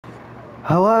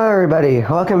Hello everybody,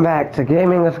 welcome back to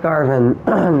Gaming with Garvin,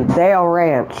 Dahl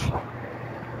Ranch.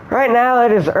 Right now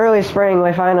it is early spring,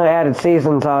 we finally added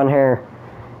seasons on here,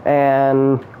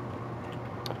 and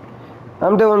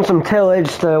I'm doing some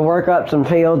tillage to work up some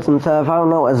fields and stuff. I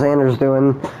don't know what Xander's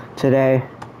doing today,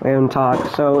 we haven't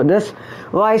talked. So this,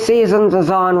 while seasons is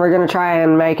on, we're going to try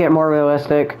and make it more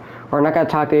realistic. We're not going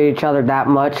to talk to each other that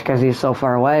much because he's so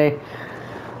far away,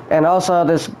 and also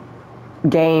this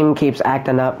game keeps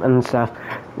acting up and stuff.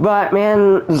 But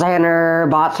man, Xander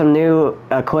bought some new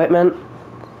equipment.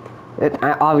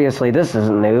 Obviously this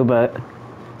isn't new, but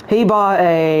he bought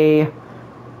a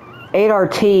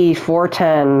 8RT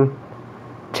 410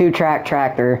 2-track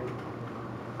tractor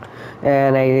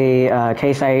and a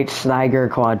Case IH Steiger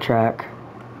quad track.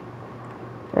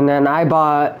 And then I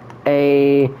bought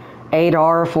a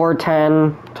 8R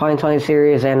 410 2020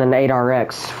 series and an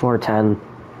 8RX 410.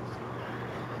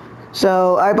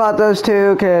 So I bought those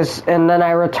two and then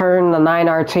I returned the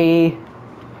 9RT.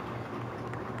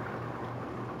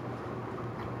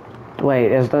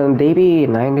 Wait, is the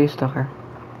DB90 still here?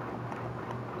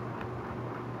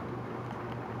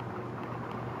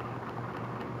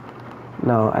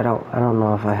 No, I don't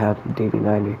know if I have the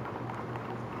DB90.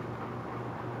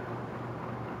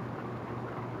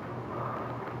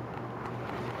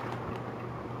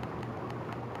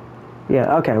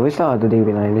 Yeah, okay, we still have the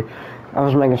DB90. I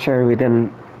was making sure we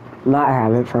didn't not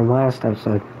have it from last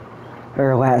episode.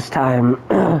 Or last time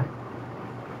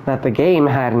that the game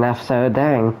had an episode,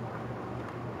 dang.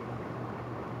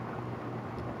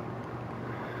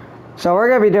 So we're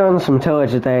going to be doing some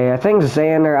tillage today. I think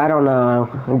Xander, I don't know,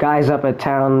 the guys up at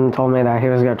town told me that he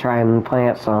was going to try and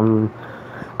plant some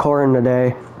corn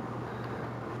today.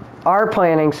 Our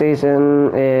planting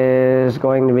season is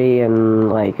going to be in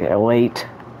like late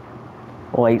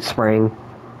spring.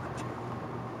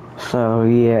 So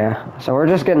yeah, so we're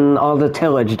just getting all the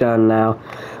tillage done now.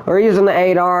 We're using the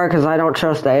 8R because I don't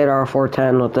trust the 8R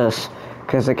 410 with this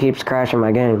because it keeps crashing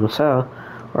my game. So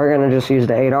we're going to just use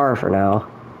the 8R for now.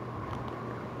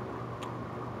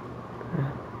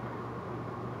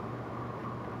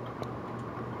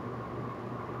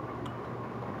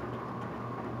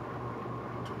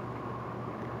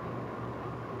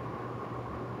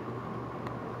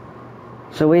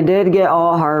 So we did get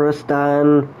all harvest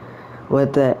done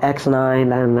with the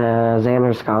X9 and the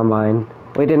Xander's Combine.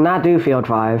 We did not do Field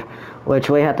 5, which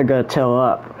we have to go till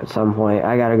up at some point.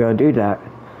 I gotta go do that.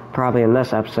 Probably in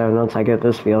this episode once I get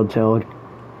this field tilled.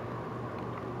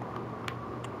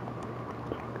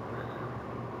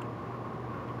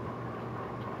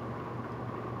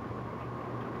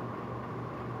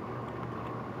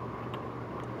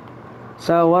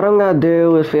 So what I'm going to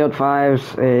do with Field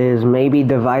 5s is maybe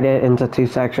divide it into two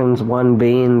sections, one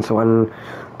beans, one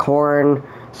corn.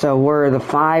 So where the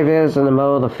 5 is in the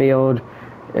middle of the field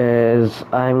is,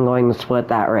 I'm going to split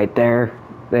that right there.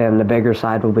 Then the bigger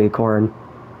side will be corn.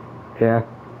 Yeah.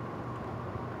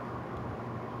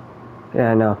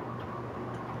 Yeah, I know.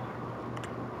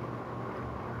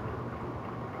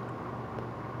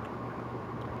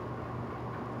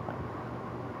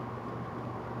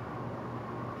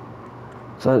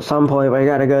 So at some point we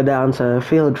gotta go down to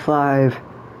Field 5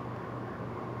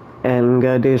 and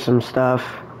go do some stuff.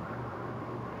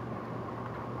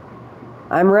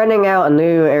 I'm renting out a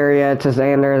new area to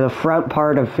Xander. The front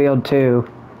part of Field 2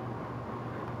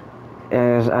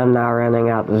 is I'm now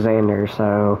renting out to Xander,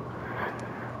 so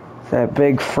that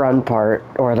big front part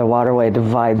where the waterway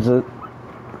divides it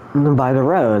by the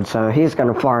road, so he's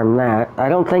gonna farm that. I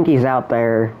don't think he's out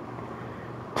there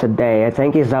today. I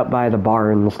think he's up by the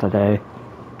barns today.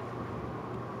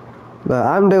 But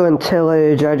I'm doing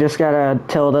tillage. I just gotta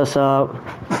till this up,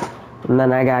 and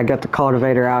then I gotta get the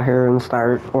cultivator out here and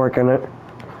start working it.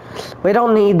 We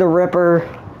don't need the ripper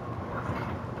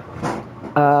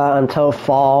until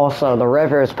fall, so the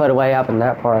ripper is put away up in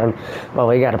that barn, but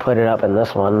we gotta put it up in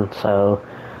this one so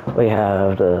we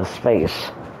have the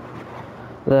space.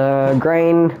 The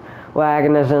grain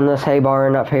wagon is in this hay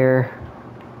barn up here.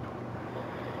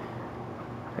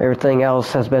 Everything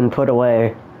else has been put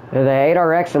away. The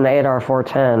 8RX and the 8R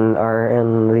 410 are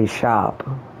in the shop,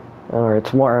 or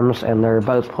it's worms, and they're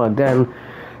both plugged in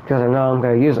because I know I'm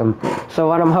going to use them. So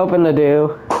what I'm hoping to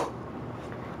do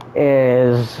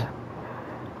is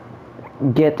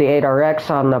get the 8RX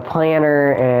on the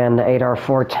planter and the 8R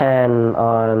 410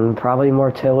 on probably more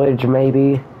tillage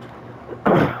maybe.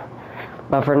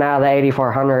 But for now the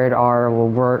 8400R will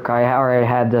work. I already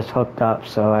had this hooked up,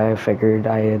 so I figured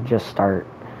I'd just start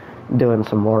doing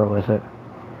some more with it.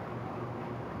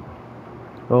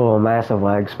 Oh, massive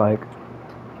lag spike.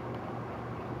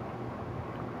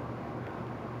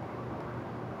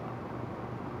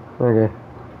 Okay.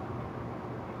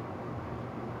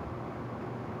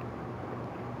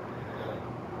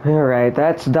 Alright,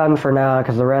 that's done for now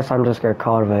because the rest I'm just going to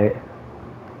cultivate.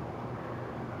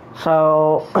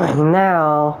 So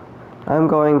now I'm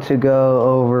going to go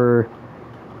over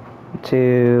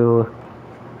to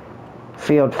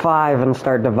field 5 and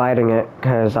start dividing it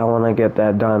because I want to get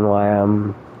that done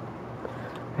while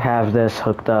have this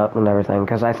hooked up and everything,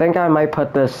 because I think I might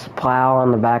put this plow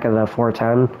on the back of the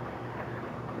 410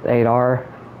 8R.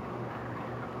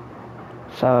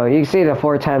 So you can see the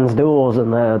 410's duals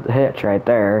in the hitch right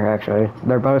there. Actually,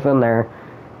 they're both in there.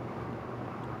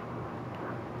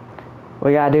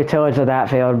 We gotta do tillage of that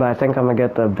field, but I think I'm gonna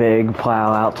get the big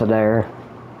plow out to there.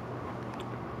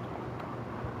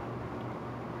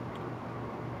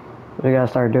 We gotta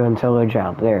start doing tillage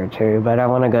out there too, but I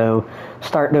want to go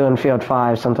start doing field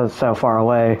 5 since it's so far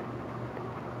away.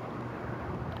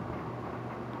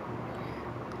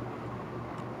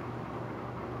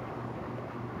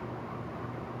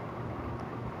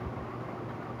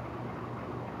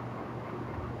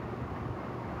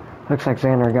 Looks like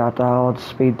Xander got the old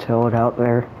speed tilled out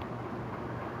there.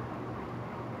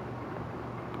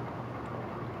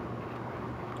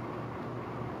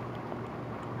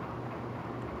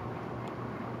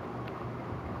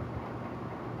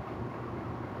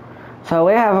 So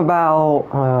we have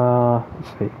about,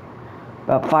 let's see,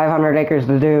 about 500 acres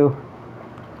to do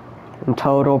in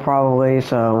total probably,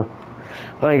 so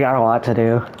we got a lot to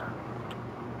do.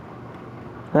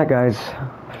 That guy's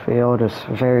field is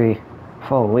very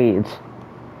full of weeds.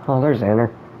 Oh, there's Xander.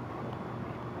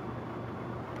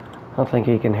 I don't think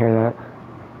he can hear that.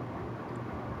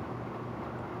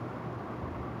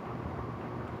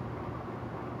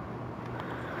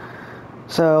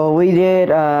 So we did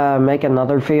make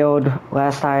another field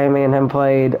last time me and him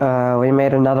played. We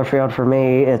made another field for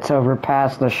me. It's over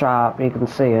past the shop. You can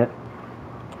see it.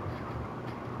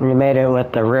 We made it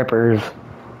with the rippers.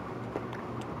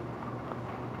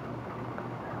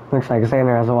 Looks like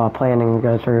Xander has a lot of planning to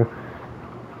go through.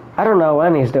 I don't know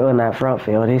when he's doing that front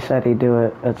field. He said he'd do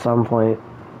it at some point.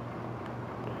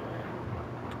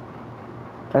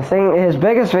 I think his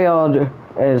biggest field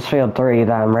is field 3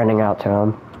 that I'm renting out to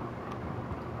him.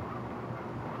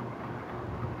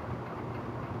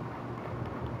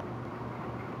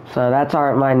 So that's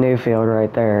my new field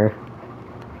right there.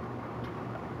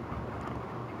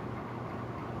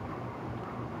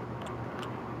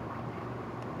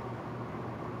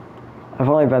 I've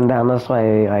only been down this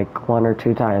way like 1 or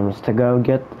 2 times to go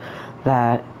get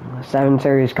that 7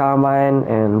 Series combine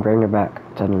and bring it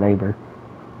back to the neighbor.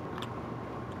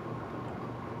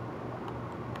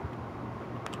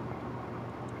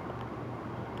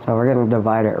 So we're going to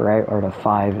divide it right where the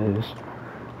 5 is.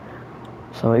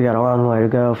 So we got a long way to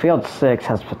go. Field 6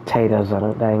 has potatoes in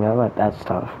it. Dang, I bet that's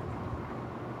tough.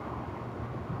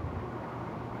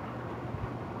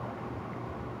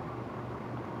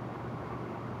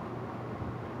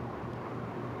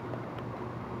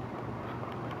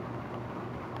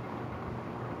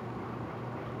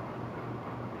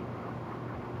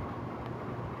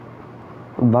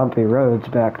 Bumpy roads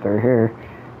back through here.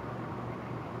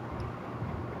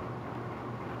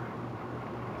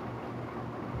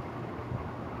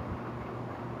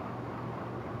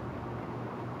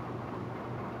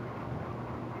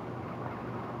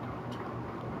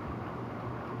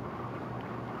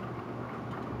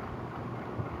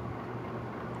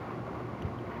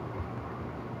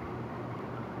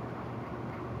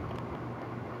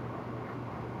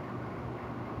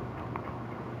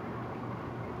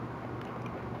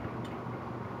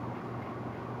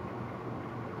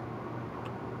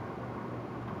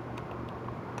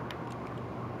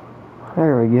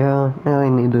 There we go. Now we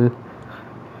need to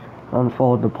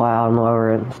unfold the plow and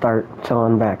lower it and start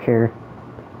tilling back here.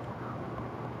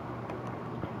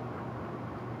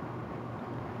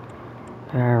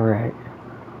 Alright.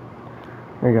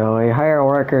 There we go. We hire a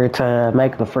worker to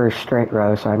make the first straight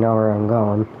row so I know where I'm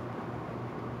going.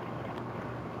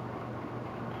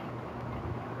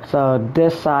 So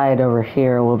this side over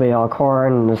here will be all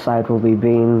corn and this side will be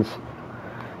beans.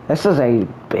 This is a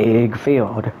big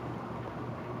field.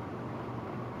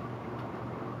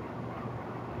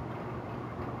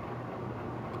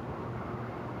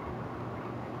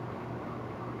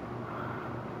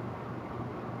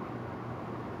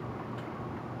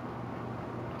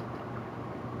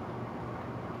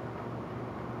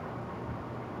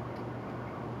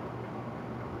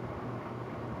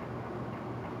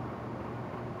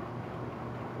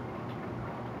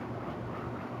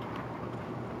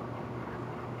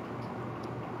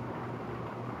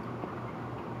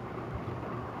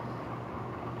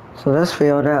 So this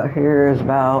field out here is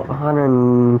about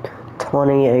 110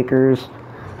 20 acres,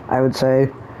 I would say.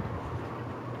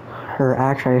 Or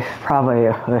actually, probably,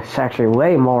 it's actually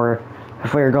way more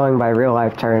if we were going by real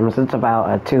life terms. It's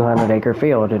about a 200 acre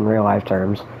field in real life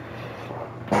terms.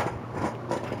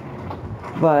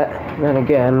 But then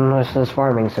again, this is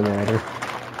farming simulator.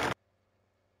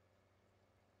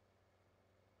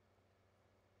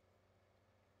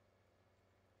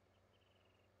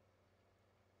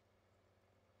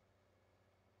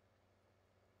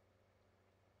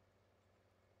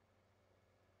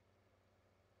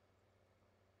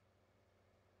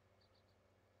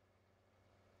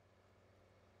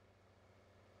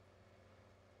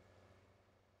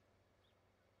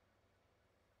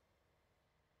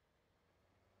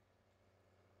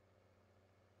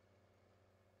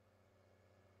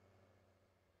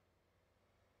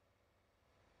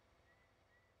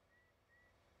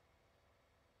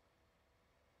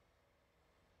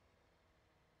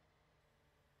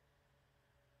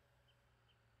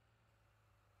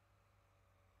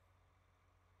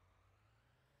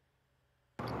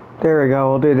 There we go,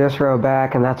 we'll do this row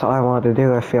back, and that's all I wanted to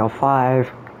do with field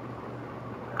 5.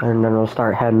 And then we'll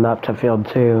start heading up to field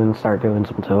 2 and start doing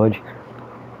some tillage.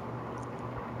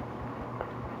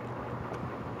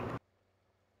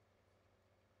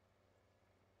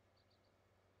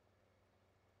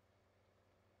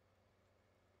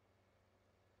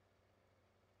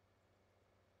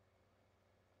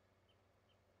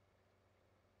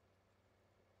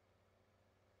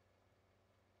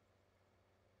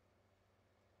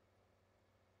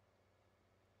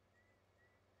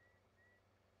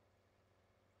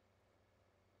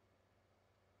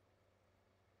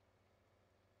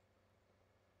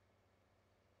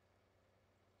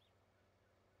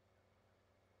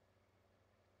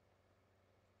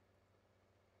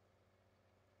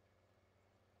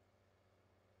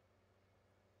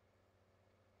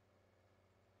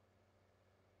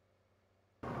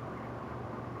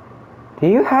 Do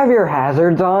you have your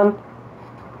hazards on?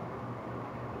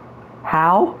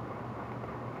 How?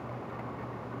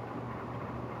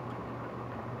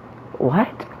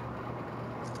 What?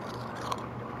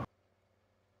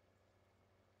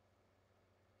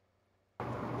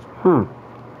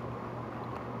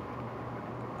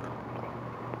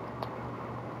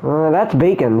 That's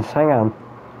beacons. Hang on.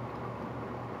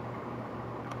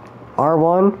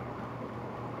 R1?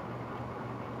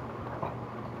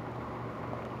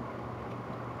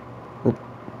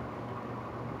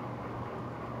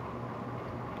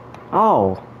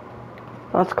 Oh,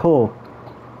 that's cool.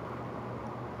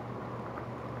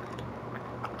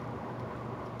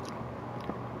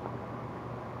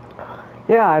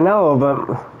 Yeah, I know, but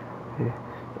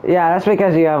yeah, that's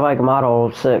because you have like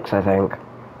Model 6, I think.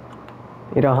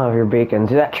 You don't have your beacons.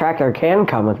 That tractor can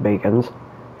come with beacons.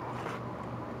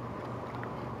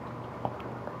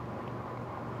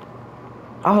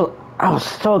 I was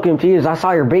so confused. I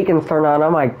saw your beacons turn on.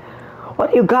 I'm like,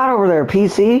 what do you got over there,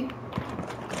 PC?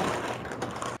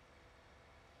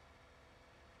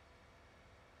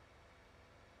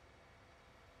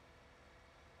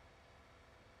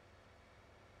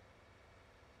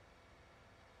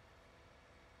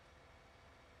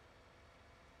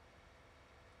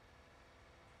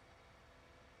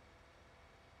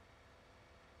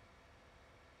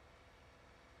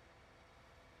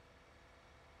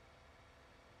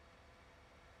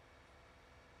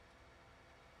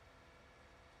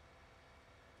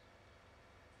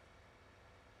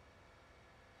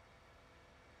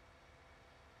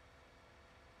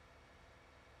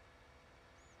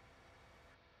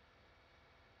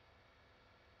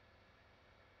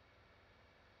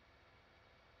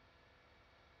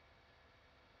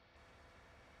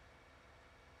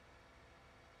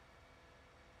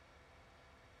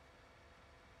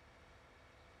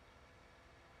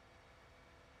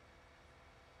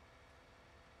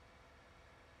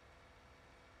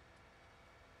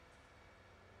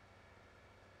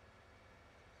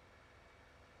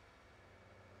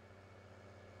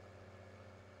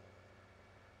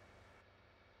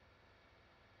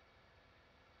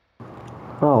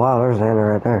 Oh wow, there's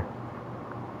Xander right there.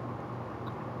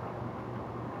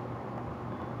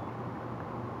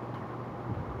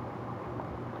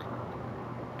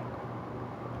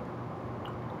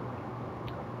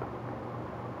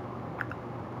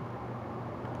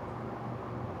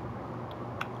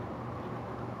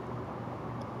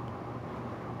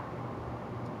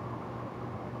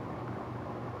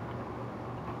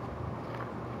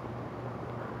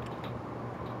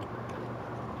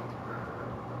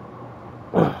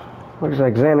 Looks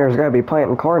like Xander's gonna be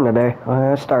planting corn today. I'm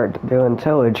gonna start doing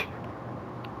tillage.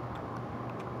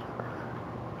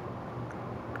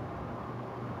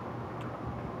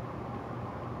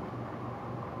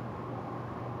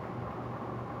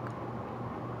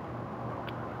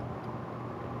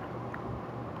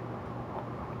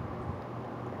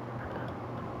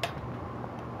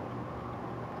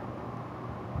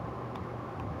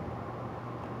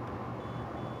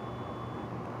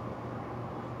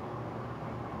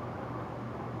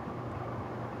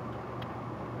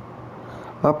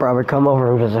 I'll probably come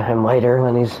over and visit him later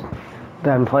when he's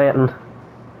done planting.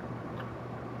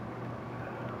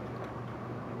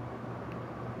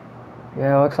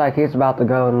 Yeah, it looks like he's about to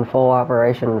go in full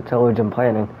operation with tillage and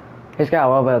planting. He's got a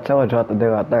little bit of tillage left to do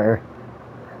out there.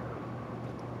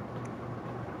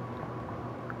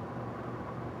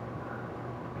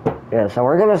 Yeah, so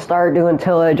we're going to start doing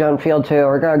tillage on field 2.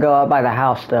 We're going to go up by the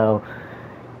house, though.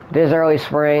 It is early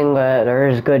spring, but there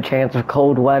is a good chance of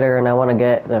cold weather, and I want to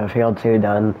get the field 2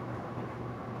 done.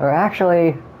 Or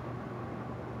actually,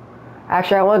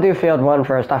 I want to do field 1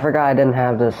 first. I forgot I didn't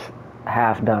have this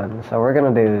half done, so we're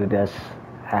going to do this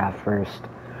half first.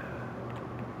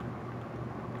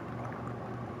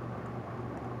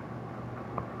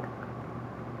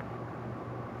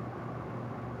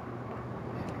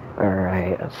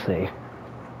 Alright, let's see.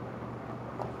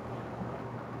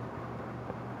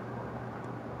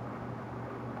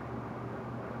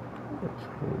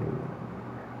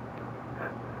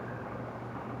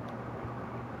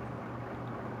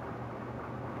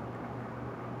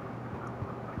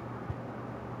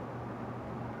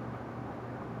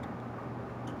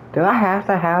 Do I have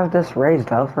to have this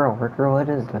raised up for a worker? What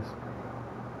is this?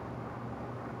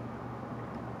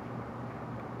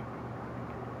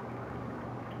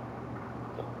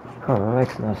 Oh, that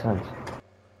makes no sense.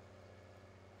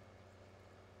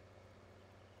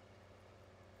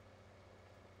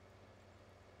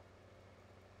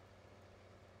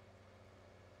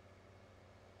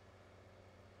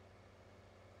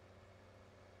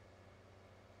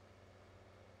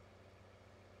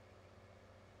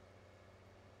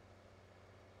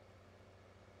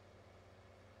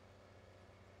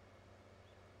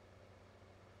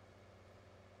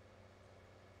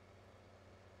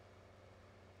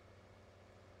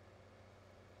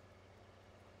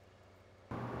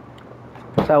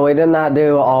 So we did not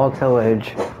do all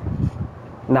tillage.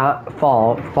 Not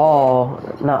fall,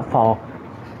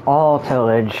 all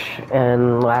tillage,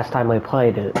 and last time we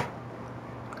played it.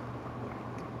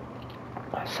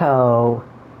 So,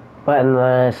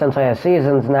 but since we have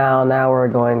seasons now we're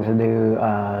going to do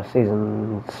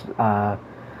seasons.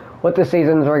 With the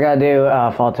seasons, we're gonna do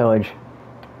fall tillage.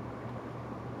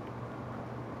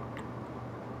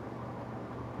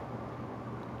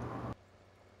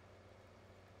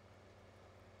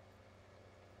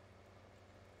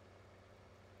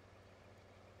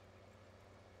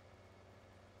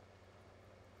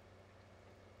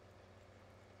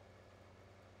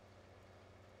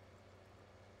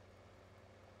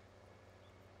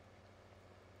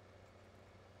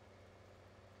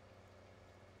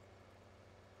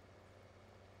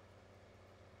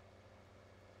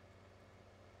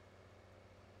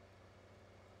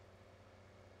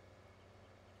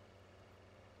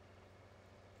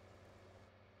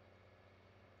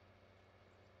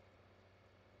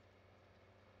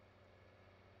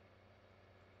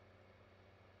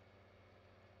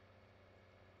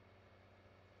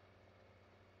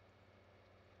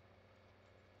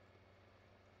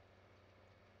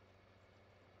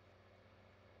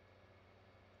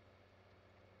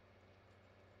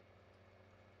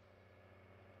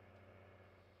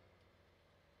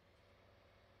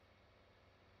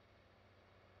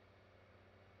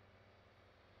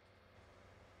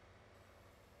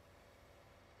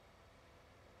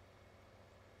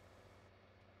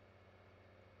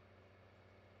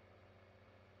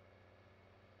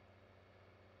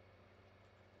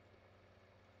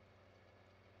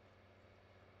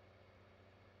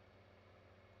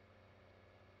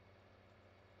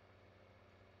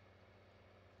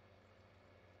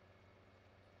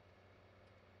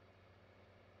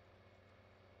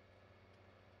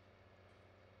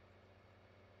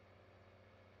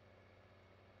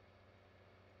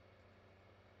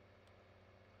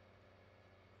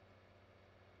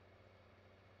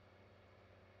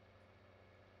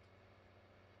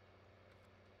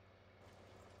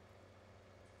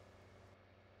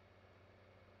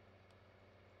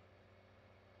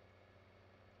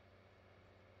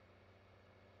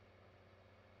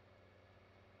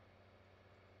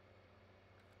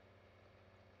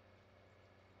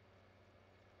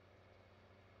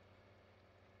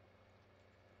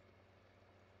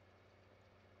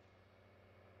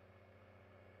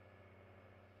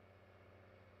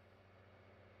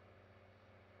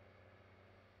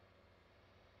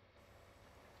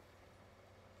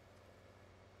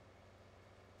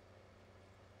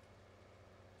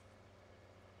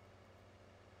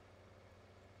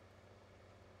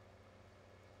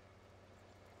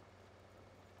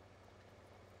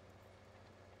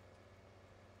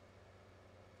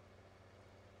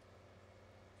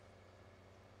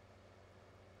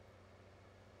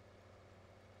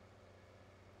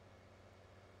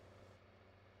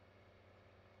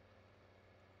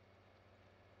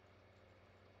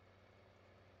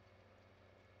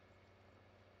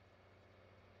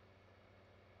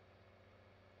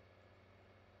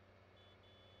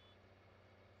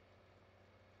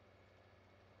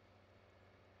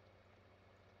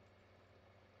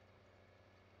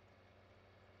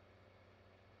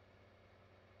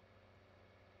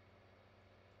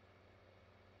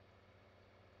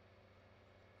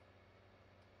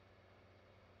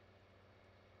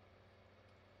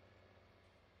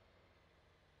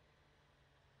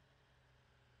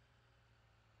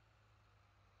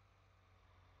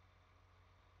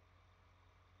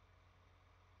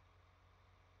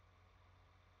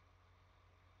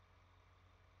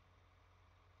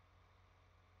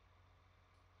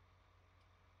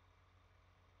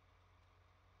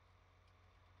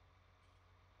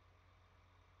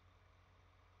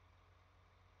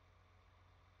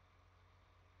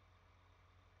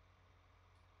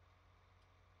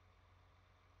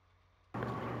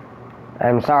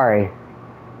 I'm sorry.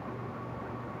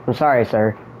 I'm sorry,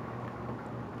 sir.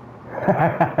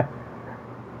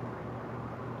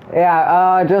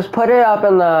 Yeah, just put it up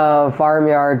in the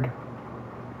farmyard.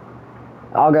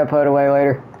 I'll get put away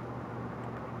later.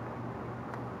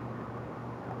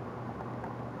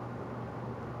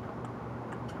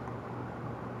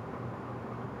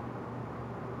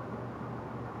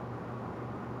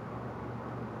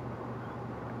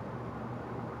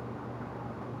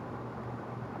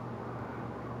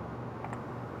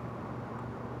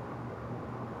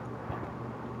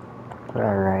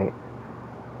 Alright.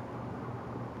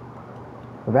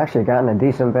 We've actually gotten a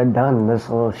decent bit done in this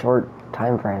little short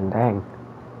time frame, dang.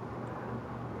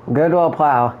 Goodwill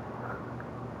plow.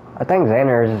 I think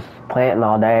Xander's planting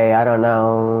all day, I don't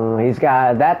know. He's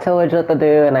got that tillage to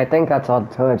do, and I think that's all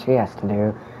the tillage he has to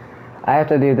do. I have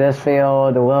to do this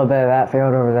field, a little bit of that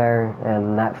field over there,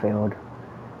 and that field.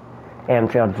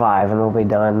 And field 5, and we'll be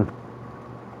done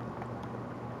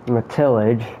with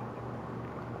tillage.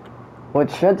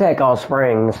 Which should take all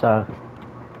spring, so...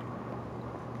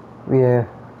 yeah.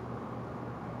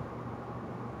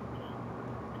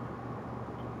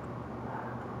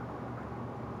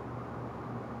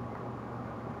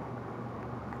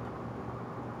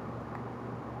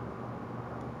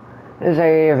 It's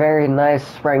a very nice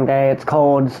spring day. It's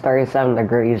cold, it's 37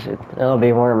 degrees. It'll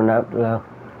be warming up, though.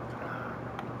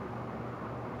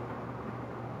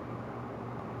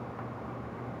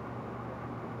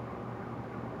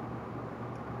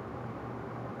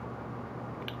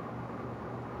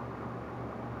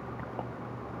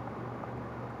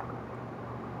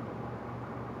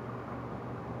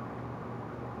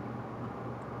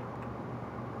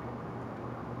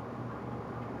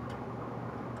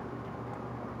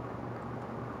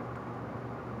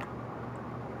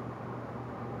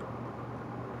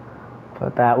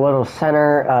 Put that little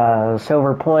center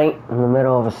silver point in the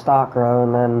middle of a stock row,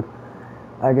 and then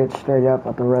I get straight up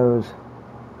at the rows.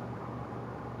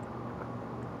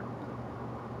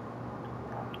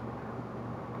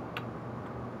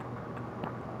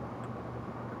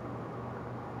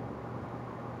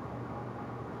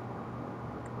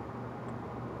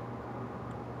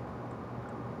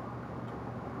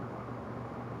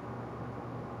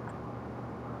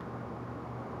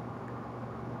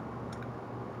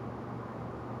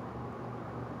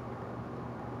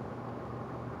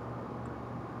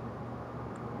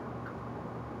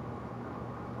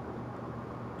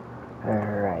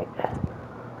 Alright.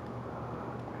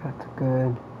 That's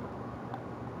good.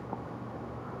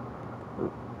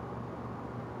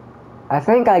 I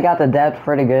think I got the depth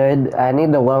pretty good. I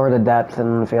need to lower the depth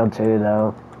in field 2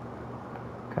 though,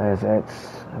 because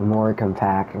it's more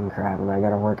compact and crap, and I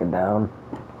gotta work it down.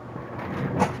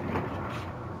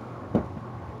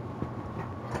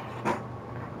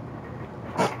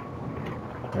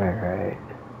 Alright.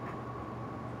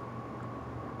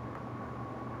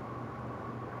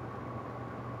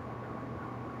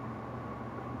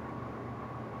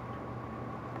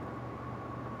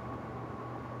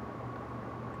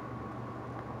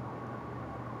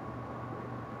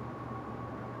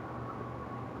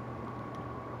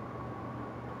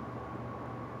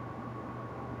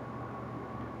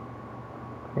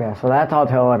 Yeah, so that's all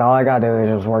tilled. All I gotta do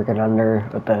is just work it under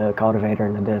with the cultivator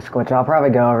and the disc, which I'll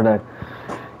probably go over to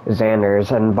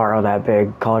Xander's and borrow that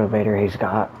big cultivator he's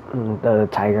got, the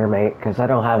Tiger Mate, because I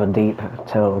don't have a deep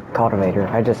till cultivator.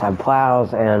 I just have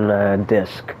plows and a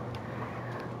disc,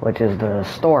 which is the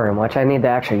storm, which I need to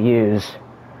actually use.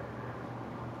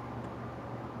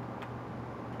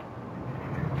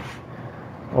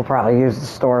 We'll probably use the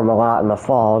storm a lot in the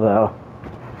fall, though.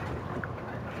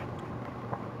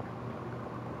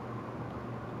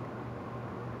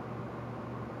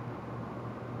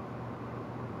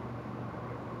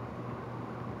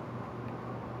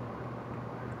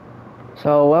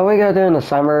 So what are we gonna do in the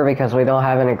summer, because we don't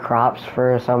have any crops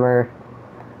for summer,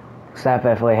 except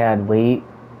if we had wheat.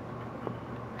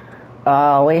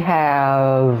 We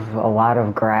have a lot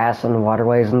of grass and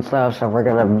waterways and stuff, so we're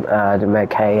gonna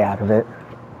make hay out of it.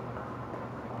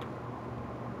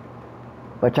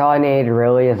 Which all I need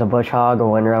really is a bush hog, a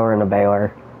windrower, and a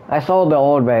baler. I sold the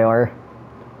old baler,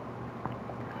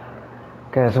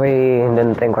 because we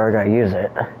didn't think we were gonna use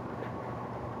it.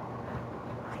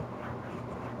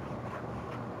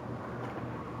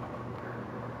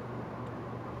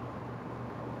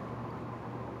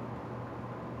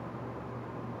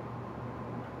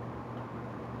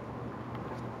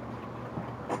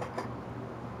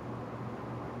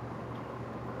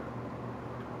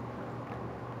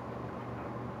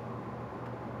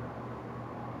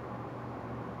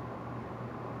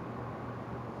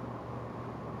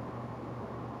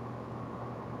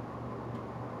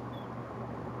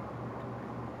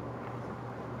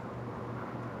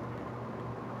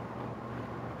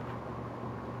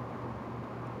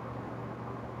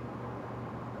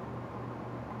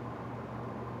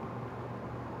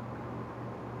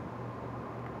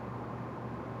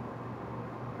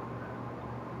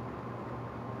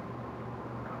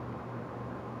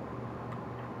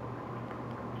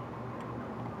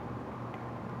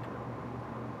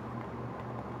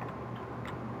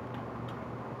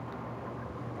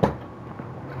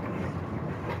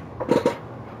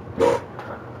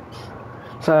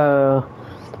 So,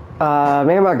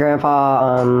 me and my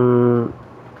grandpa on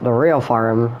the real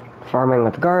farm, farming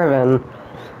with Garvin,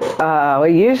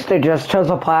 we used to just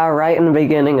chisel plow right in the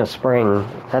beginning of spring.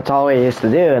 That's all we used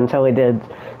to do until we did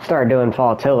start doing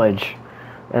fall tillage.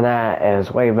 And that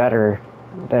is way better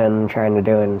than trying to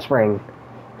do it in spring.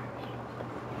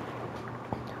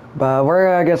 But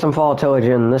we're gonna get some fall tillage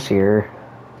in this year.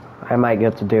 I might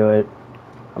get to do it.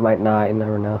 I might not, you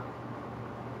never know.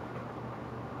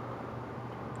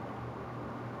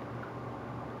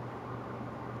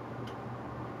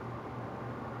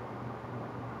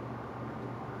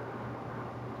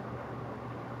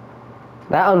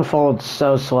 That unfolds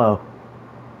so slow.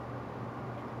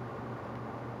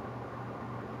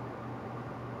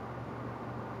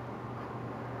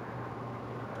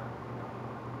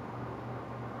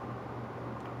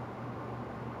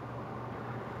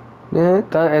 Yeah,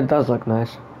 it does look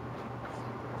nice.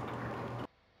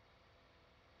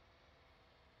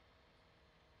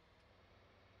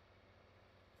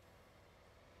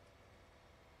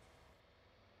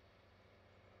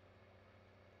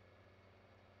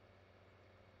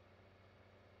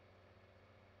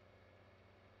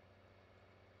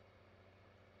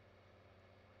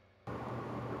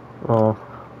 Oh,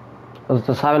 is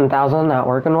the 7,000 not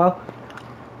working well?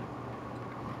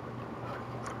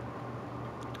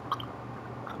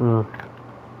 Hmm.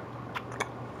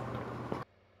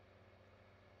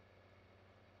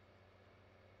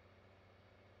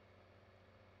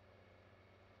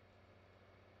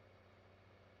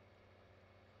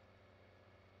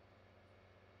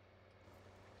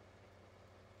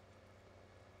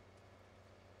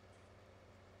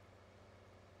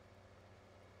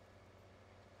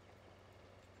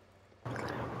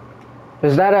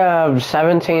 Is that a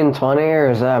 1720 or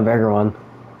is that a bigger one?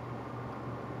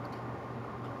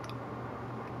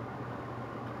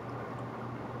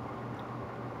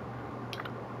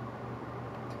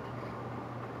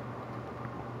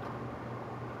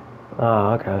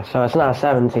 Oh, okay. So it's not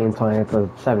 1720, it's a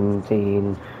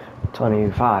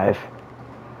 1725.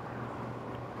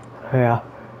 Yeah.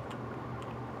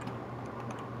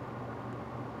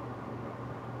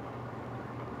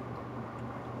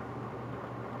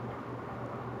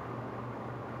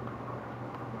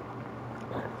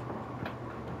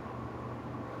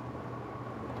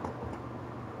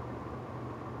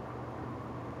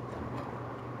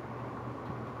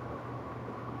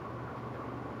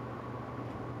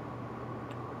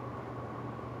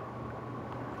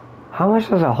 How much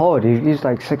does it hold? You used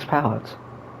like 6 pallets.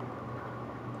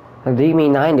 The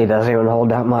DB90 doesn't even hold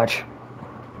that much.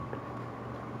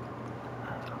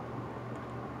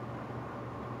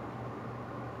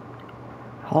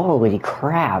 Holy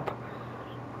crap.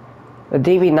 The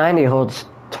DB90 holds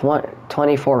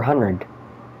 2,400.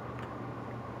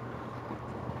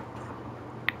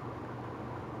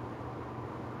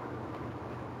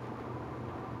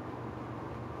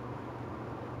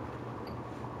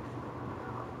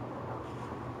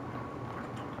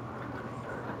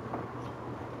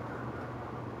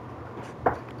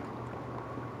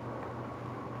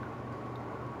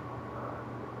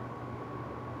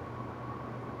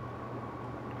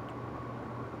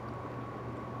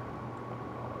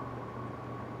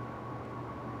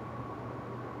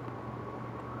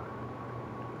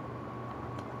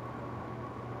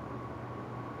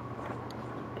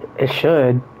 It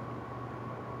should.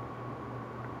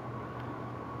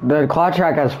 The quad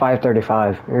track has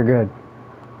 535. You're good.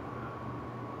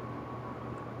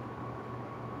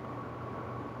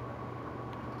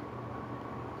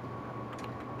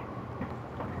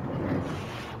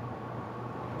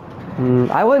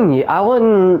 I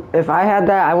wouldn't, if I had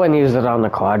that, I wouldn't use it on the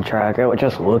quad track. It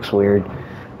just looks weird.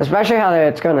 Especially how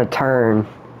it's gonna turn.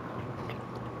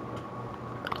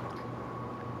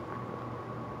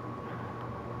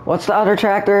 What's the other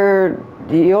tractor?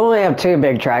 You only have 2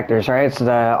 big tractors, right? It's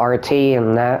the RT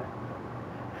and that.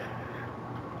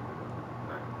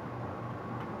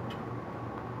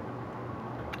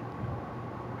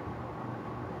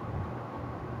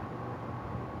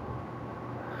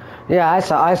 Yeah, I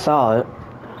saw it.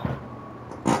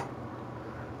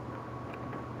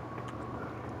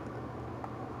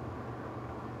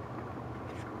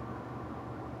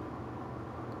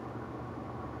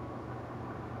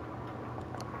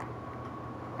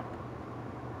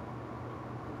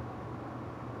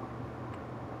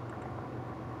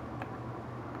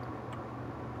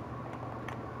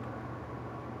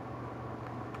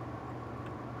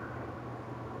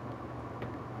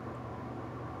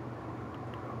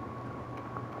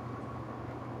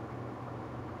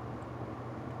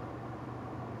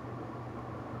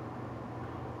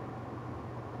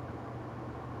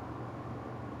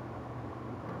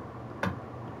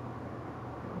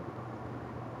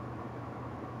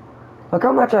 Look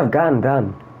how much I've gotten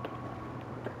done.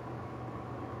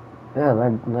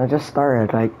 Yeah, I just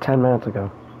started like 10 minutes ago.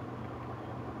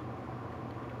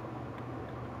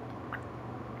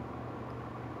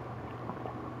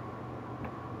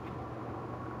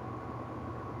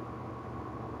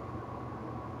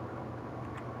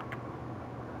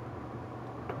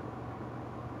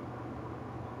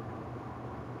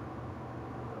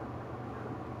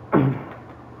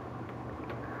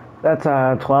 That's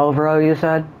a 12 row, you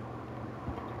said?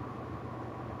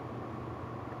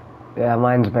 Yeah,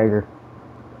 mine's bigger.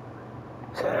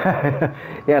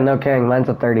 Yeah, no kidding, mine's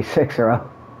a 36 row.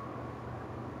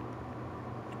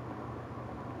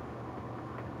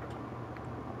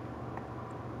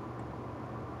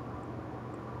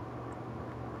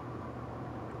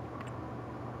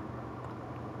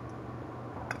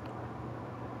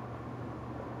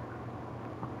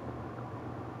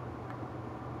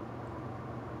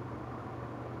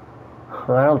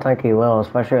 Well, I don't think he will,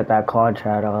 especially with that cloud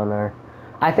shadow on there.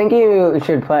 I think you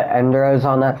should put enderos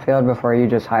on that field before you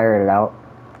just hire it out.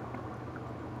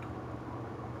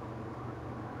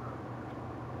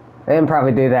 And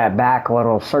probably do that back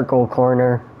little circle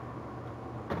corner.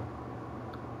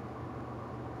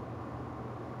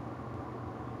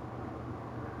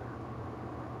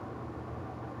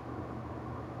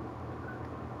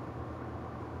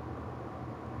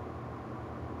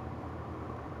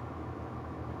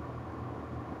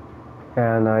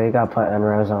 Yeah, no, you gotta put end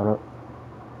rows on it.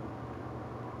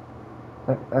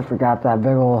 I forgot that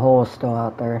big old hole is still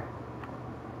out there.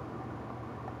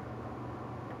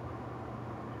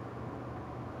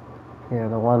 Yeah,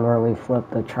 the one where we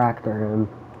flipped the tractor in.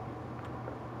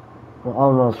 We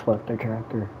almost flipped the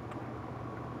tractor.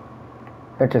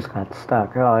 It just got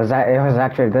stuck. Oh, it was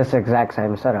actually this exact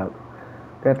same setup.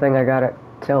 Good thing I got it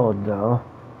tilled though.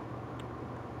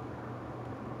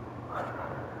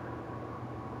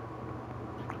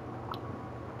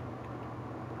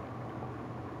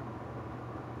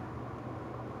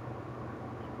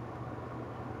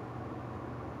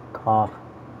 Cough.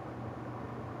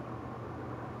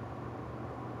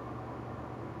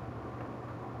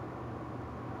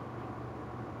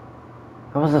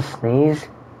 That was a sneeze?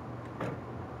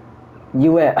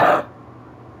 You went.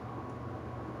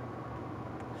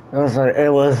 It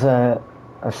was a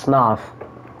snuff.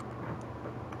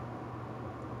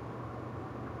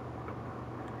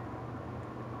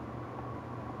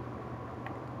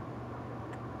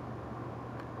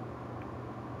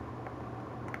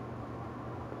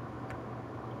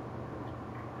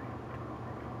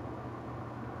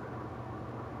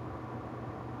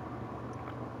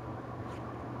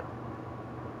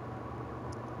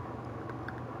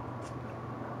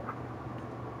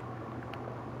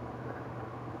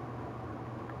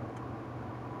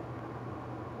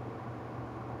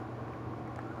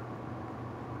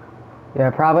 Yeah,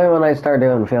 probably when I start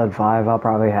doing Field 5, I'll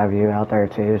probably have you out there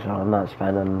too, so I'm not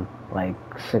spending like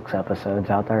 6 episodes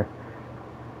out there.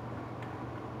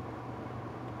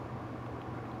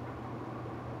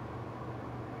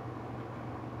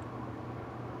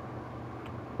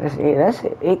 This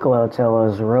Eco-Till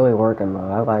is really working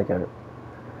though, I like it.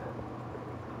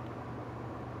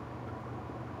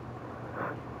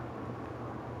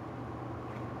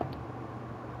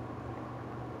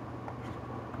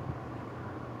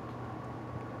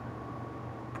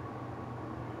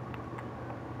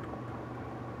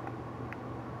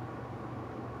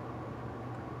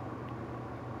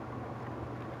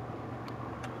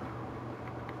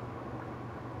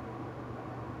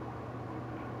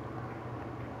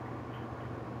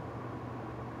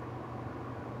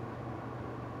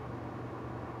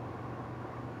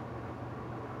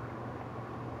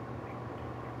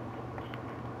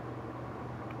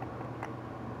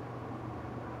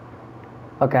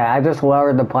 Okay, I just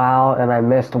lowered the plow and I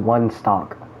missed one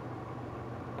stalk.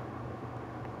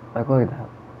 Like, look at that.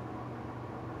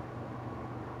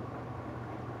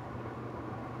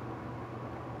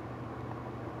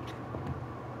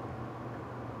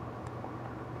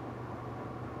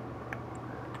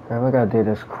 I'm gonna do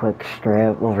this quick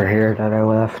strip over here that I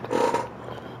left.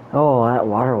 Oh, that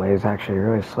waterway is actually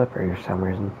really slippery for some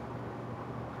reason.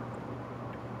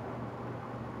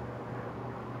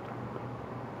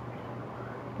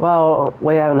 Well,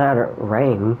 we haven't had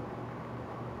rain.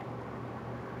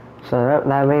 So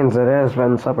that means it has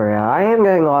been slippery. I am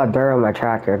getting a lot of dirt on my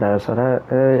tractor though, so that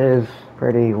it is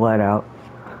pretty wet out.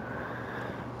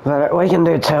 But we can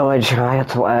do tillage.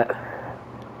 It's wet.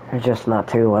 It's just not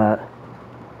too wet.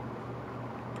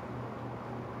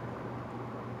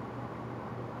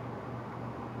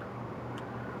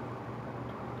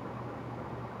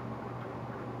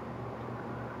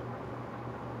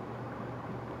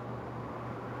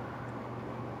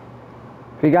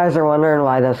 If you guys are wondering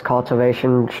why this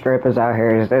cultivation strip is out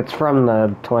here, it's from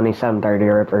the 2730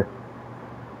 Ripper.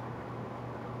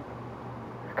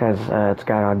 Because it's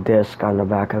got a disc on the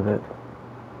back of it.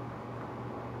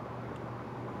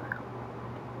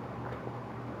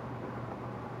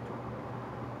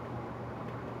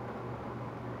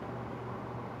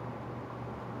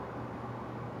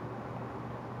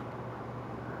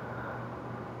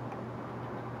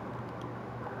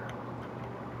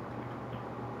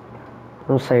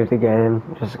 We'll save the game,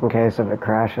 just in case if it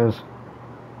crashes.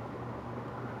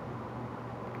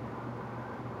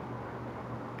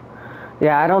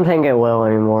 Yeah, I don't think it will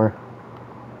anymore.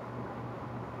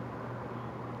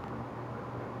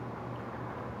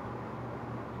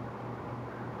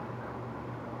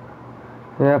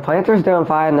 Yeah, Planter's doing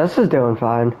fine. This is doing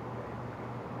fine.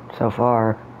 So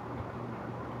far.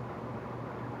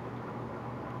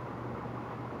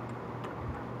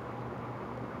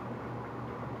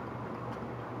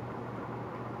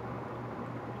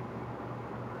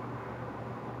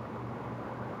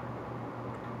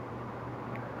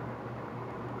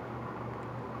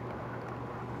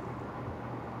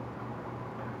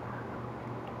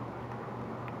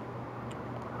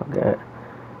 Okay.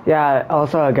 Yeah,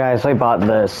 also guys, we bought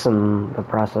this in the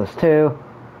process too.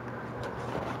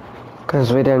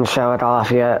 Because we didn't show it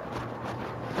off yet.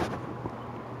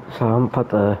 So I'm gonna put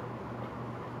the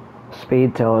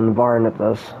speed till in the barn at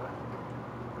this.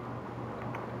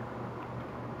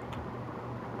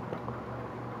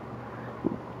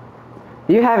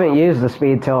 You haven't used the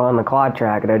speed till on the quad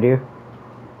track, did you?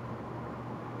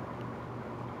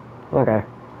 Okay.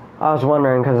 I was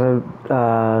wondering because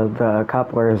the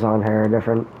couplers on here are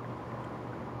different.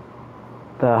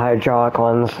 The hydraulic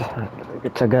ones,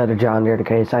 it's a good John Deere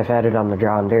case. I've had it on the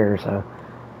John Deere, so.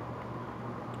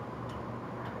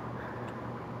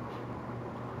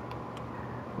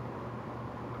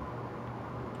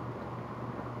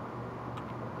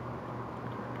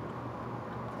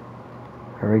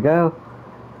 There we go.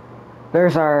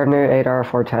 There's our new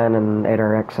 8R410 and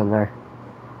 8RX in there.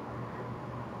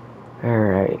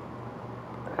 Alright.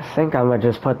 I think I'm gonna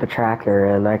just put the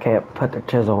tractor in. I can't put the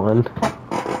chisel in.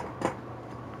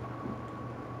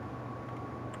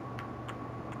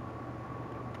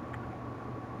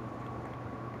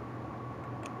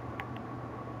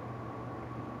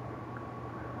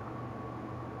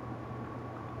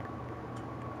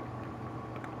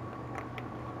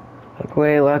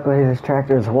 Luckily this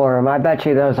tractor's warm. I bet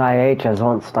you those IHs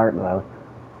won't start though.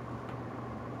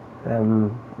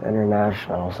 Them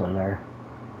internationals in there.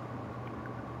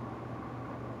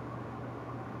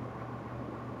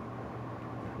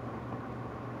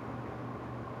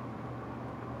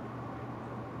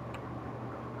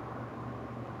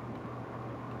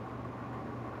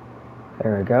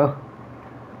 There we go.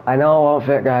 I know it won't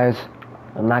fit, guys.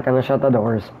 I'm not gonna shut the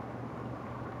doors.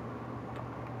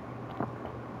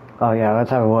 Oh yeah, let's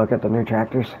have a look at the new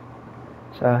tractors.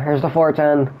 So here's the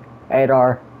 410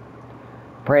 8R.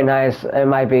 Pretty nice. It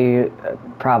might be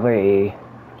probably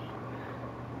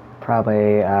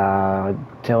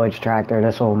tillage tractor.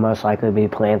 This will most likely be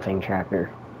planting tractor.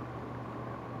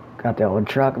 Got the old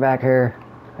truck back here.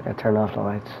 I gotta turn off the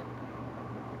lights.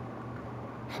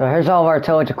 So here's all of our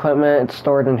tillage equipment. It's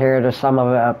stored in here. There's some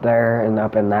of it up there and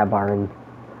up in that barn.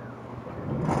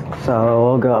 So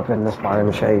we'll go up in this barn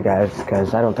and show you guys,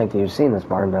 because I don't think you've seen this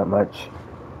barn that much.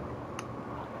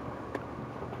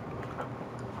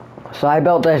 So I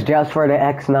built this just for the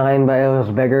X9, but it was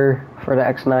bigger for the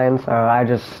X9, so I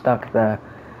just stuck the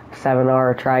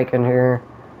 7R trike in here,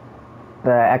 the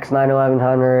X9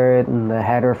 1100, and the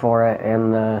header for it,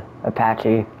 and the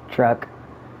Apache truck,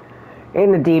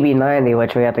 and the DB90,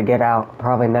 which we have to get out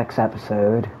probably next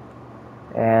episode,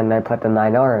 and I put the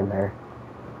 9R in there.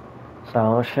 So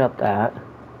I'll shut that.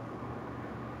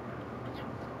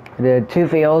 I did 2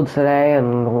 fields today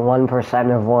and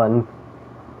 1% of one.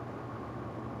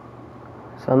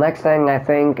 So next thing I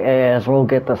think is we'll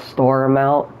get the storm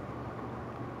out.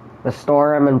 The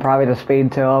storm and probably the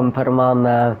speed till and put them on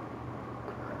the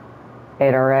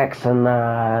 8RX and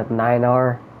the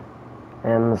 9R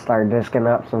and start disking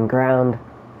up some ground.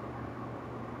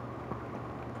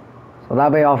 So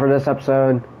that'll be all for this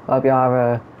episode. Hope y'all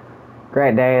have a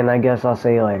great day, and I guess I'll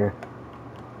see you later.